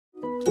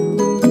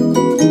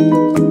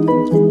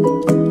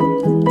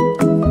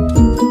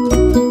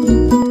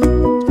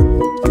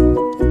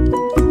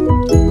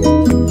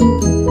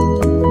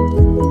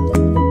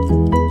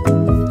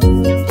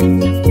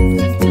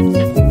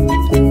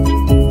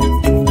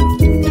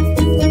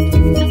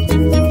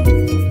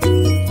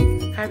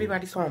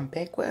So I'm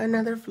back with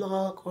another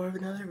vlog or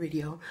another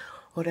video,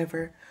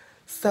 whatever.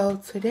 So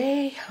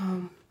today,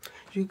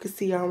 you can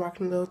see I'm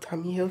rocking a little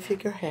Tommy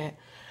Hilfiger hat.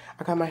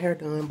 I got my hair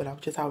done, but I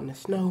was just out in the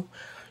snow,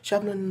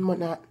 shoveling and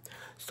whatnot.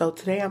 So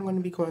today I'm going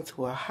to be going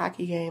to a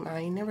hockey game. I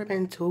ain't never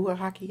been to a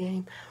hockey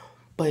game,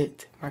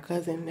 but my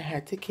cousin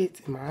had tickets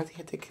and my auntie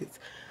had tickets.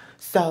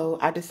 So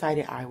I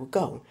decided I would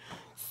go.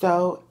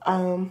 So,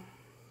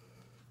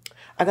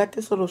 I got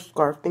this little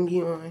scarf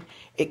thingy on.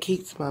 It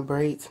keeps my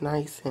braids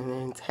nice and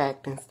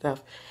intact and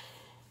stuff.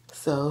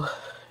 So,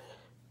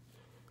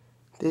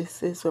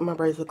 this is what my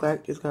braids look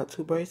like. It's got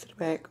 2 braids to the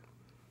back.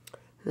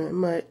 Not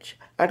much.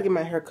 I gotta get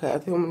my hair cut. I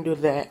think I'm gonna do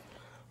that,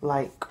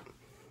 like,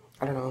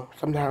 I don't know,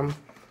 sometime.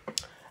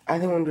 I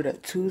think I'm gonna do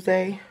that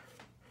Tuesday,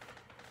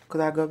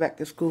 because I go back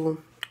to school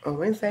on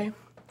Wednesday.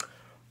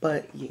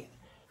 But, yeah.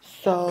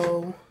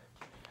 So,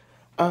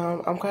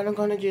 I'm kind of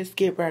gonna just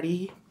get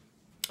ready.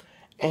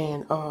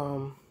 And,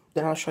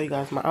 then I'll show you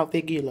guys my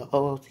outfit, get a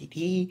little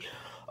OOTD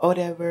or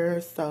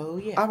whatever. So,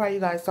 yeah. Alright, you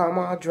guys. So, I'm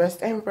all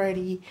dressed and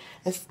ready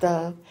and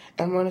stuff.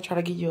 And I'm going to try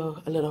to give you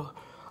a little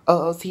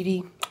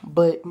OOTD.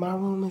 But my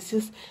room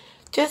is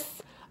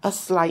just a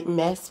slight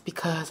mess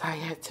because I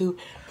had to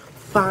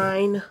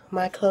find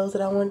my clothes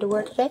that I wanted to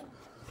wear today.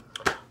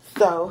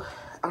 So,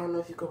 I don't know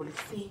if you can really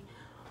see.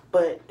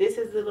 But this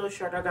is the little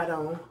shirt I got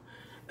on.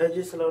 It's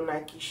just a little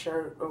Nike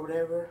shirt or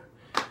whatever.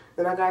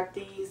 Then I got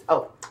these.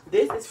 Oh,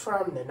 this is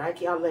from the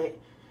Nike outlet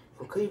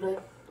in Cleveland.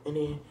 And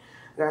then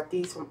I got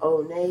these from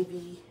Old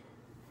Navy.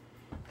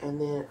 And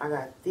then I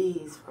got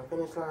these from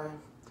Finish Line.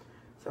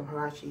 Some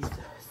Hirachis.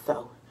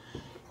 So,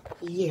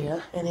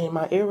 yeah. And then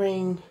my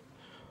earring.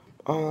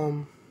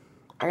 I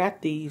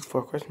got these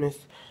for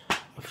Christmas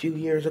a few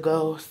years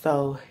ago.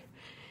 So,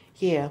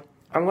 yeah.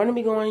 I'm going to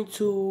be going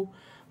to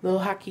a little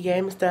hockey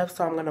game and stuff.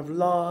 So, I'm going to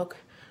vlog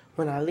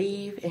when I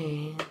leave.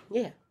 And,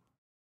 yeah.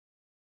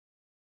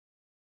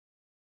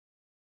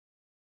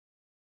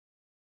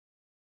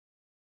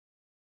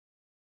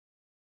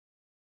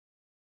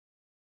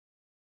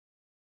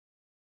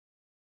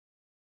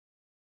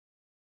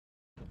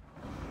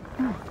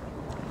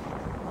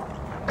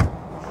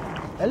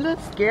 It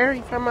looks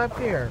scary from up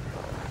here.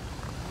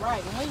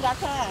 Right, and we ain't got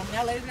time.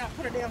 Now ladies not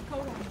put a damn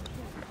coat on.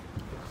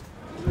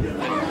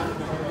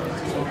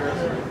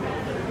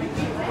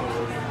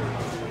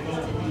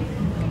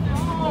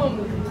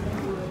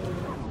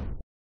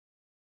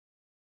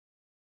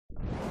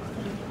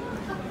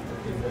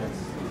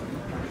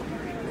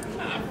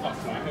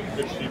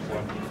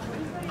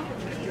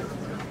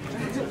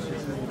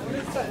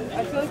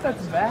 I feel like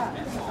that's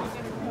bad.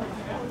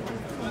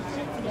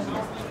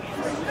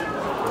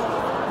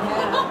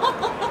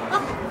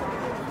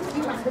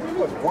 It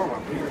was warm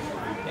up here.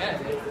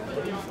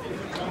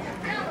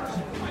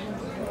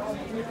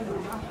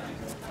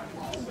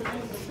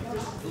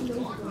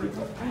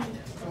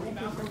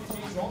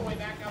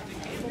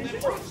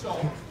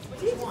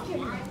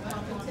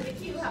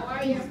 How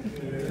are you?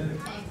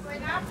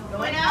 Going up?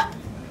 Going up?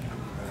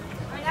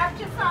 Going up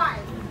to 5.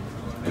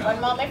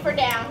 1 moment for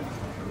down.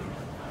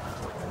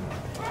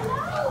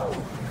 Hello!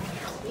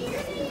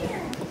 Here, dear.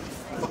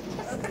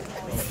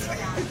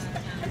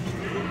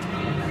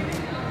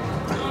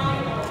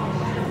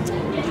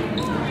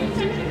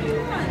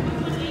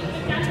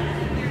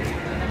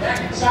 Back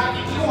inside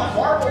the Q1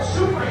 Marvel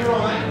Superhero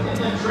Night.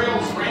 Cleveland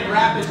trails Grand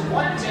Rapids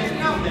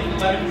 1-10,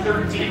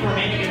 11-13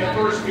 remaining in the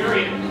first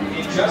period.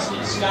 And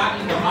Justin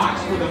Scott in the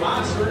box for the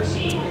Monster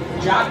team.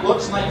 Jock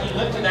looks like he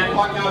lifted that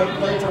puck out of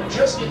play from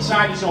just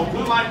inside his own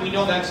blue line. We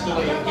know that's still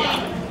a game.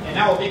 And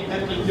now a big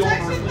penalty kill for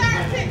Cleveland.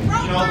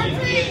 You know,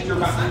 if you're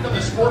behind on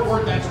the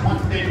scoreboard, that's one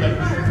thing. But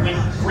when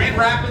Grand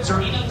Rapids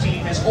or any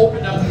team has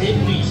opened up big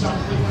leads on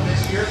Cleveland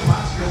this year, the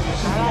Monster will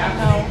something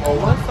happening. Oh,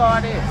 what's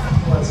all this?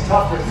 Well, it's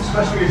tough,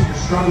 especially as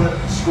you're struggling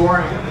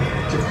scoring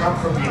to come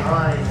from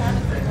behind.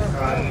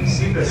 You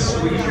seem to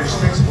squeeze your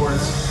stick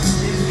boards. It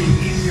seems to be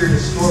easier to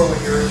score when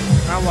you're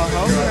up on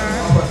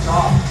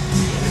top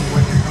than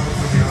when you're coming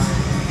from behind.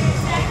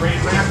 Grand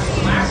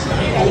Rapids last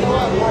night over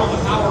 4 on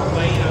the power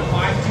play in a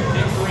 5-2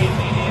 victory in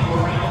Maine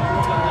Arena.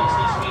 Cleveland lets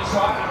this face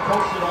off and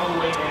coasted all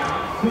the way down.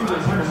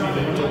 Cleveland's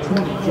intercepted number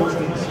 20,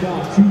 Justin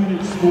Scott, 2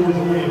 minutes scores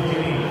away of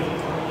game.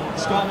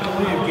 Scott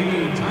away of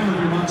game. Time of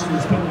your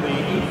Monsters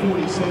penalty,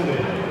 8:47.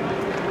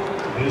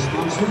 This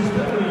Monsters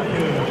penalty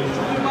kill is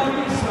joined by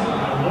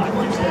Nissan,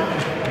 147,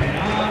 and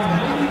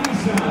I'm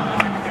Nissan.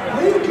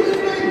 Are you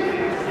kidding me?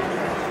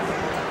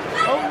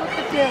 Oh, look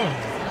at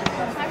that.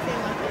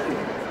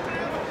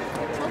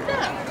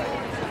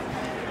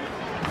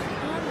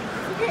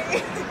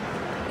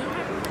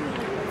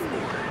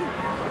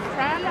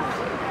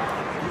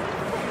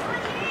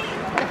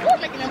 We're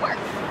making it work.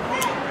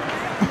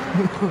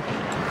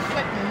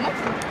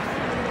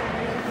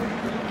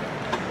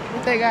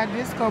 what they got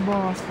disco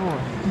balls for.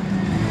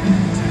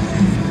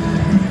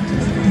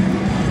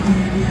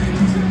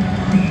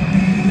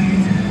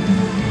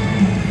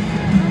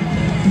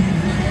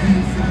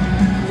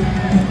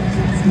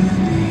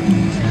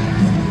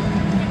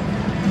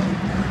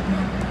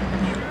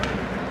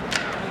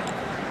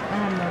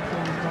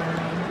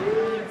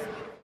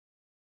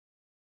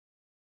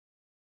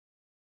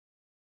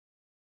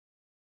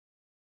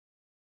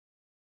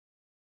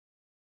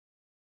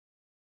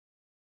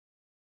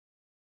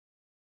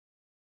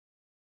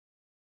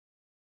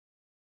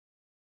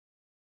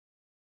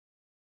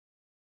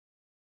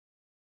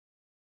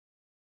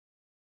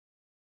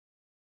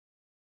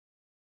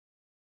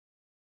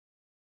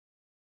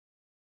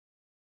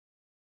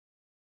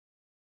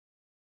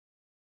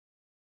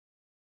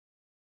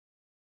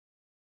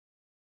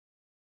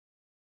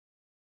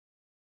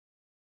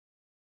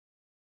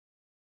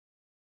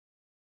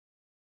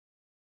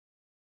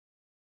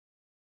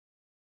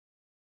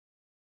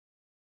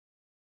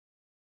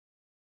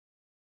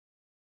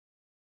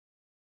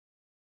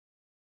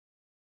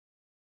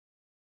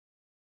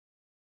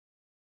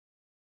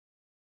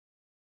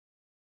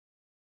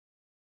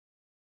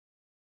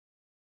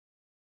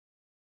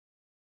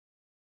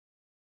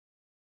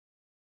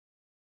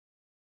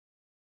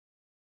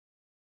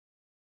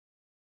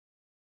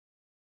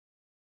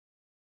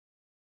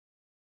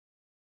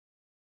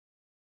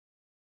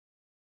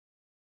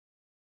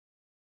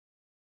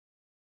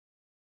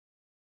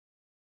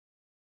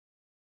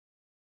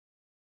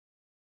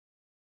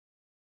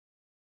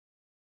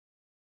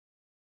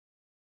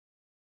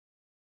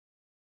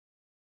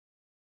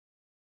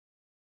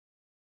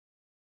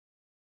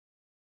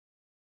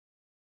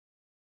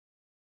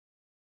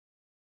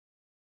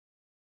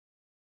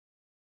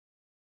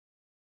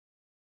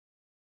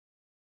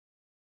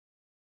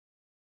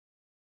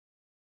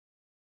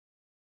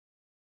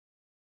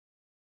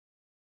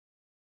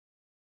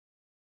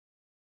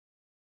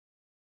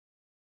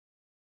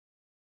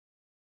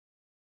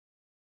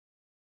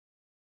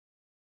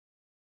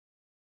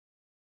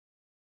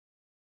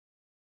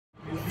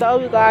 So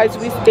you guys,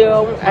 we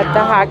still at the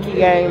hockey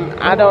game.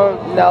 I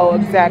don't know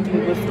exactly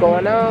what's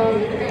going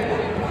on,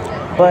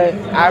 but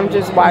I'm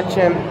just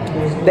watching.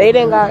 They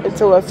done got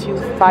into a few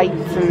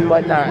fights and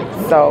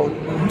whatnot, so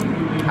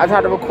I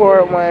tried to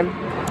record one,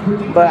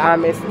 but I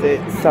missed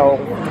it, so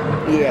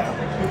yeah.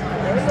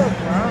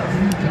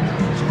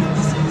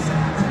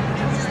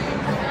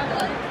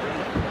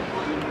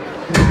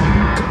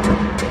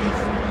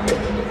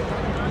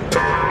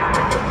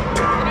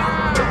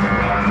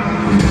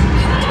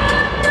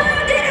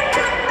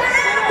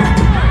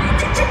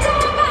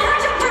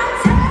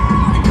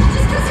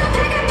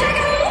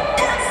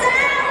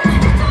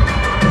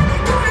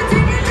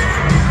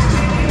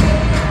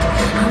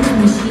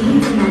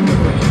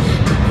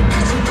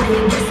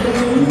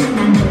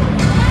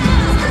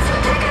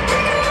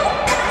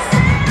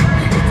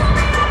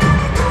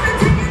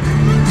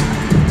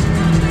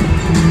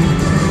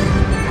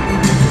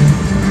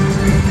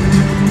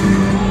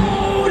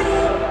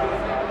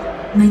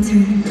 My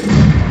turn.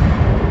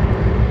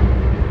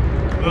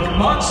 The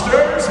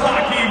Monsters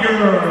Hockey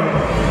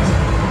Girls.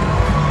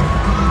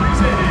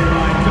 Presented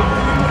by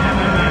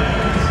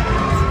WMMS.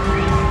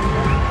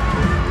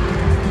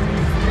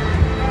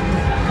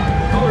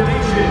 Color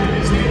Nation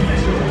is the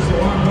official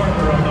salon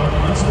partner of the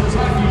Monsters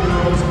Hockey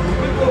Girls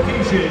with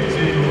locations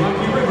in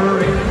Rocky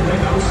River and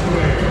Lighthouse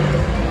Square.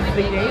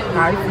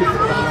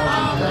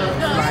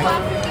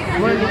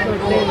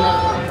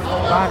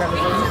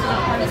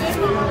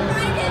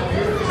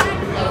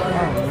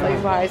 So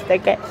you guys, the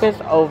game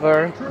is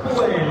over.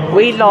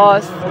 We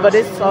lost, but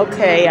it's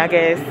okay, I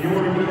guess.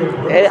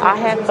 I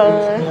had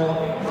fun.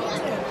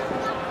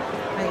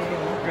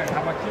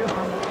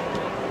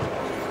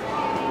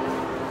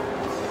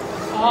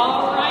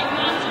 All right.